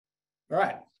All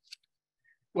right.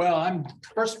 Well,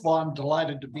 first of all, I'm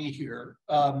delighted to be here.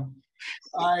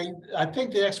 I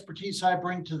think the expertise I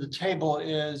bring to the table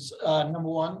is, number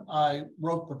one, I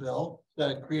wrote the bill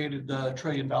that created the $1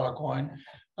 trillion coin.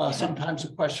 Sometimes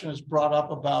the question is brought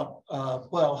up about,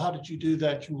 well, how did you do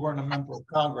that? You weren't a member of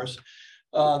Congress.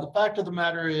 The fact of the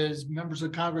matter is members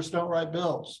of Congress don't write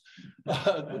bills.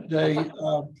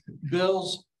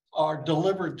 Bills are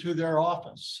delivered to their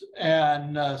office,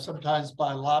 and sometimes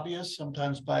by lobbyists,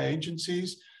 sometimes by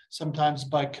agencies, sometimes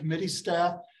by committee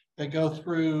staff. They go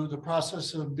through the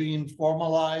process of being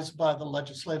formalized by the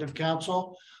Legislative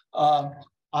Council.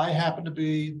 I happen to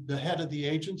be the head of the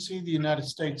agency, the United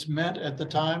States Mint at the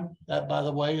time. That, by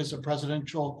the way, is a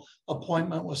presidential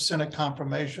appointment with Senate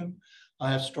confirmation. I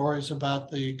have stories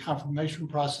about the confirmation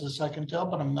process I can tell,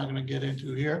 but I'm not going to get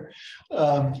into here.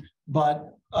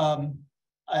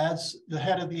 As the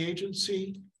head of the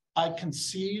agency, I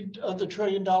conceived of the $1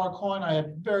 trillion coin. I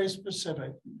had very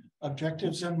specific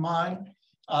objectives in mind.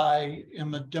 I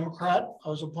am a Democrat. I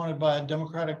was appointed by a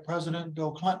Democratic president,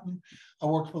 Bill Clinton. I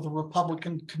worked with a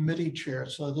Republican committee chair.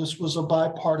 So this was a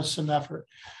bipartisan effort.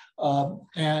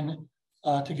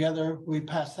 Together we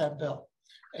passed that bill.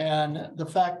 And the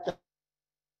fact that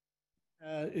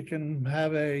it can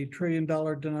have a $1 trillion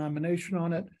denomination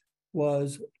on it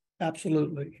was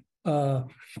absolutely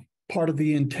part of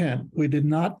the intent. We did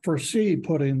not foresee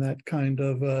putting that kind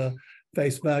of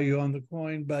face value on the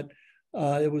coin, but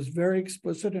it was very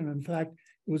explicit. And in fact,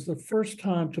 it was the first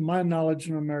time, to my knowledge,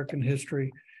 in American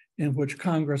history in which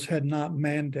Congress had not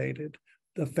mandated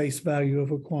the face value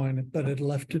of a coin, but had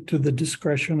left it to the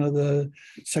discretion of the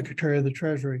Secretary of the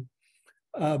Treasury.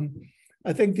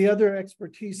 I think the other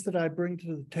expertise that I bring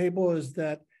to the table is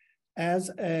that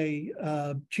as a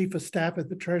chief of staff at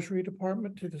the Treasury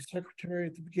Department to the Secretary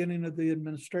at the beginning of the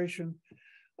administration,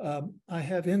 I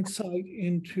have insight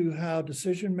into how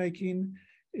decision-making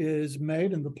is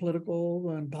made and the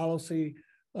political and policy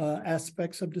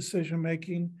aspects of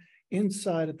decision-making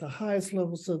inside at the highest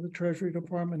levels of the Treasury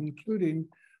Department, including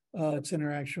its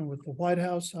interaction with the White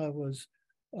House. I was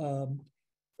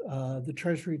the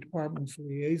Treasury Department's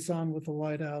liaison with the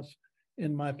White House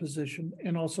in my position,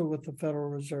 and also with the Federal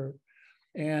Reserve.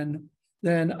 And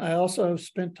then I also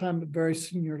spent time at very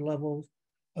senior levels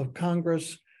of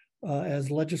Congress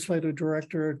as legislative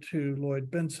director to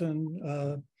Lloyd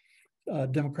Benson,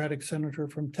 Democratic senator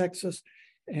from Texas,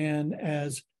 and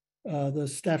as the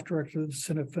staff director of the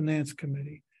Senate Finance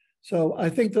Committee. So I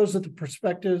think those are the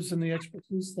perspectives and the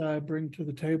expertise that I bring to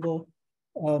the table.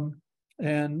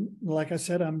 And like I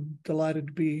said, I'm delighted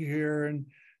to be here and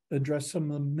address some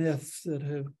of the myths that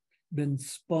have been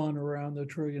spun around the $1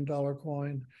 trillion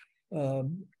coin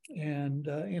and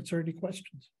answer any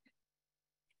questions.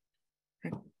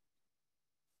 Okay.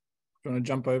 I'm going to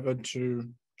jump over to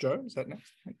Joe. Is that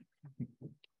next?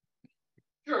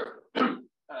 Sure. I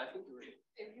think you're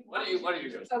ready. What do you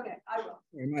go? Okay, I will.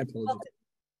 My apologies.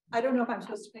 I don't know if I'm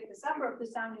supposed to pick this up or if the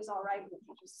sound is all right.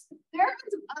 There are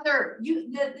some other,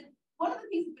 one of the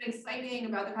things that's been exciting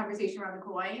about the conversation around the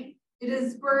coin, it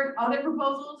has spurred other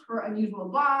proposals for unusual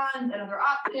bonds and other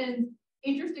options,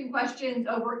 interesting questions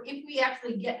over if we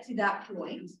actually get to that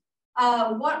point,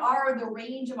 what are the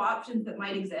range of options that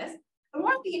might exist? And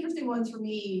one of the interesting ones for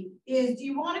me is, do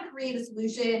you want to create a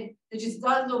solution that just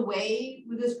does away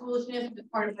with this foolishness, which is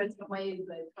part of the way the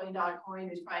 $1 trillion coin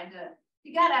is trying to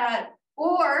get at?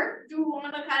 Or do we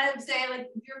want to kind of say, like,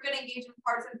 if you're going to engage in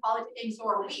partisan politics, so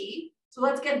are we. So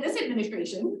let's get this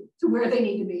administration to where they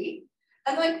need to be.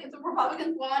 And like, if the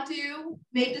Republicans want to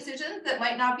make decisions that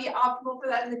might not be optimal for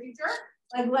that in the future,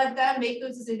 like let them make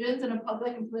those decisions in a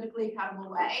public and politically accountable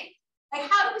way.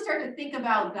 Like, how do we start to think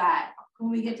about that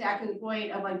when we get to actually the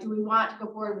point of like, do we want to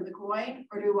go forward with the coin,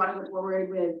 or do we want to go forward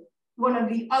with one of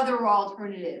the other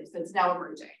alternatives that's now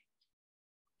emerging?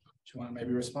 Do you want to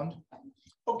maybe respond?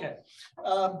 Okay.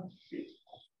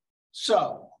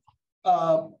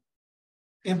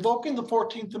 Invoking the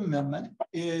 14th Amendment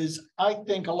is, I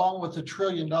think, along with the $1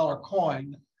 trillion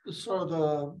coin, sort of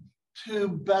the two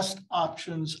best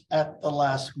options at the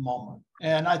last moment.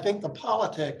 And I think the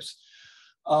politics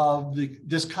of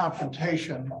this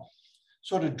confrontation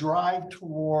sort of drive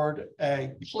toward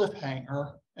a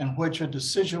cliffhanger in which a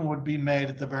decision would be made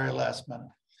at the very last minute.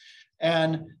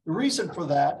 And the reason for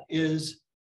that is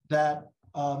that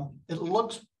it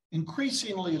looks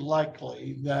increasingly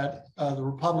likely that the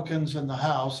Republicans in the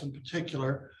House in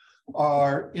particular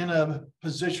are in a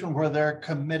position where they're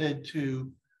committed to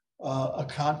a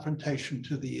confrontation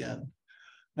to the end.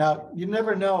 Now, you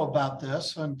never know about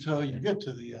this until you get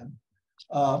to the end.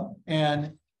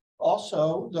 And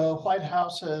also, the White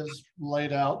House has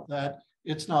laid out that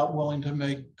it's not willing to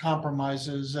make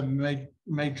compromises and make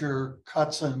major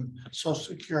cuts in Social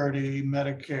Security,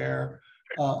 Medicare,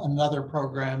 and other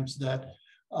programs that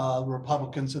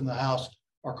Republicans in the House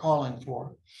are calling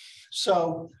for.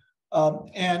 So,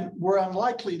 and we're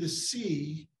unlikely to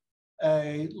see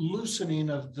a loosening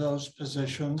of those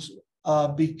positions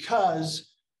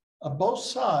because both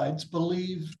sides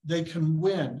believe they can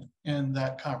win in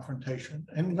that confrontation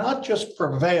and not just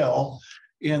prevail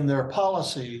in their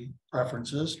policy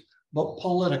preferences, but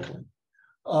politically.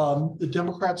 The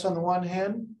Democrats on the one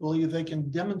hand believe they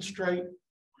can demonstrate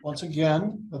once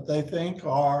again what they think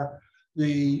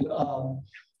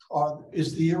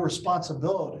is the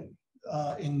irresponsibility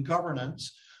in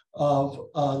governance of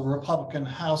the Republican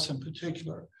House in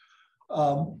particular.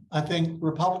 I think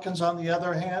Republicans on the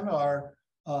other hand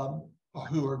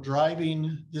who are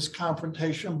driving this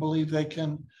confrontation believe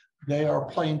they are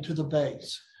playing to the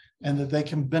base and that they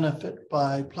can benefit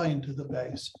by playing to the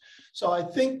base. So I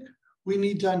think we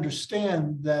need to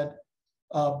understand that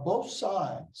both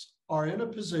sides are in a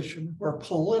position where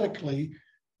politically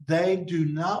they do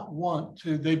not want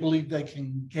to, they believe they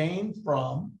can gain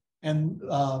from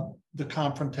the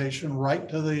confrontation right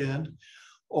to the end,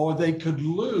 or they could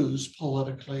lose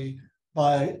politically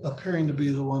by appearing to be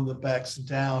the one that backs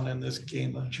down in this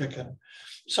game of chicken.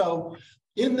 So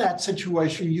in that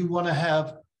situation, you want to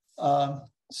have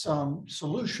some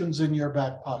solutions in your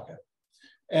back pocket.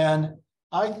 And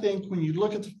I think when you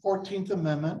look at the 14th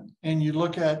Amendment and you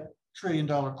look at $1 trillion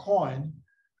coin,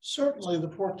 certainly the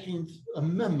 14th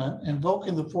Amendment,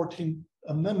 invoking the 14th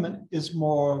Amendment is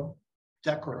more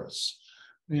decorous.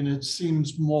 I mean, it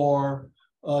seems more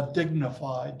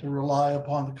dignified to rely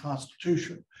upon the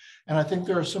Constitution. And I think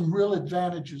there are some real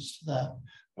advantages to that.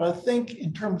 But I think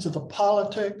in terms of the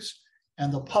politics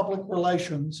and the public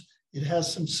relations, it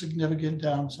has some significant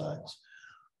downsides.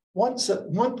 One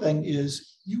thing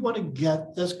is you want to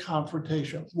get this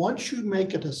confrontation. Once you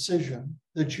make a decision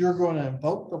that you're going to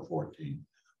invoke the 14th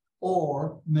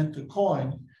or mint the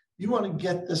coin, you want to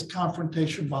get this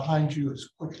confrontation behind you as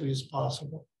quickly as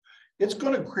possible. It's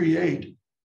going to create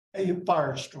a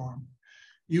firestorm.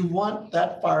 You want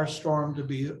that firestorm to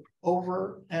be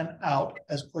over and out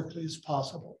as quickly as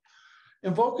possible.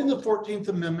 Invoking the 14th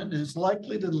Amendment is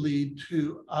likely to lead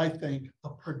to, I think, a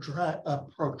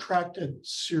protracted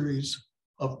series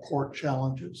of court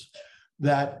challenges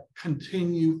that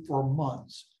continue for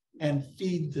months and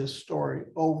feed this story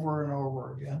over and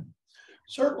over again.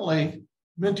 Certainly,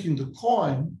 minting the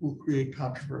coin will create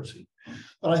controversy,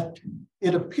 but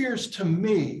it appears to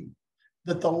me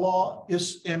that the law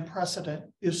and precedent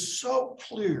is so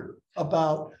clear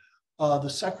about the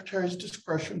Secretary's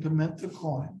discretion to mint the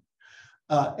coin,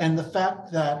 and the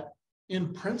fact that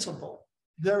in principle,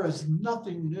 there is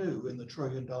nothing new in the $1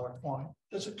 trillion coin.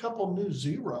 There's a couple new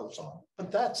zeros on it,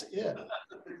 but that's it.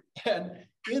 And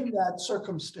in that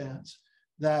circumstance,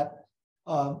 that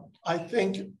I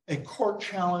think a court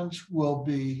challenge will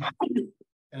be,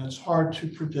 and it's hard to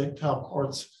predict how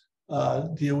courts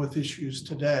deal with issues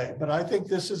today, but I think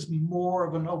this is more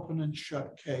of an open and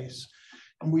shut case.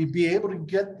 And we'd be able to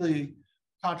get the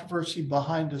controversy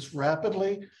behind us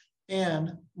rapidly,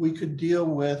 and we could deal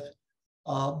with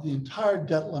the entire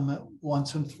debt limit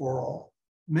once and for all.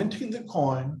 Minting the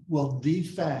coin will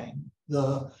defang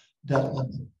the debt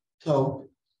limit. So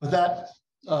with that,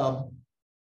 I'll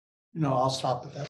stop at that.